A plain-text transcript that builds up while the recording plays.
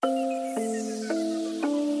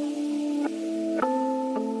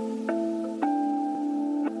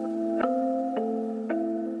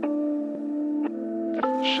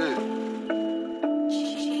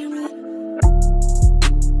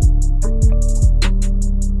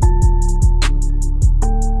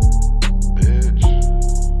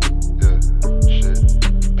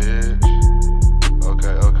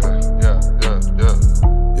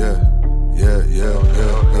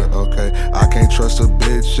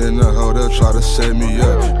in the hoe, they'll try to set me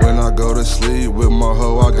up. When I go to sleep with my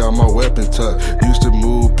hoe, I got my weapon tucked. Used to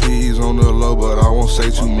move peas on the low, but I won't say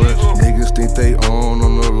too much. Niggas think they on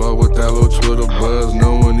the low with that little Twitter buzz.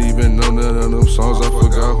 No one even know none of them songs, I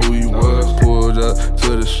forgot who he was. Pulled up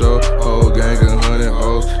to the show, whole gang of 100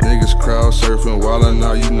 hoes. Niggas crowd surfing, wildin'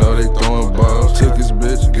 out, you know they throwing balls. Took his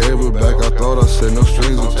bitch, gave her back, I thought I said no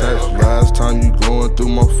strings attached. Last time you going through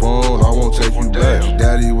my phone, I won't take you back.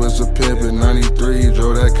 Daddy was a pimp in 93,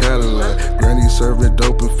 drove that Cadillac. Granny serving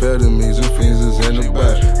dope amphetamines and fiends is in the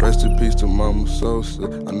back. Rest in peace to Mama Sosa,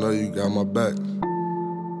 I know you got my back.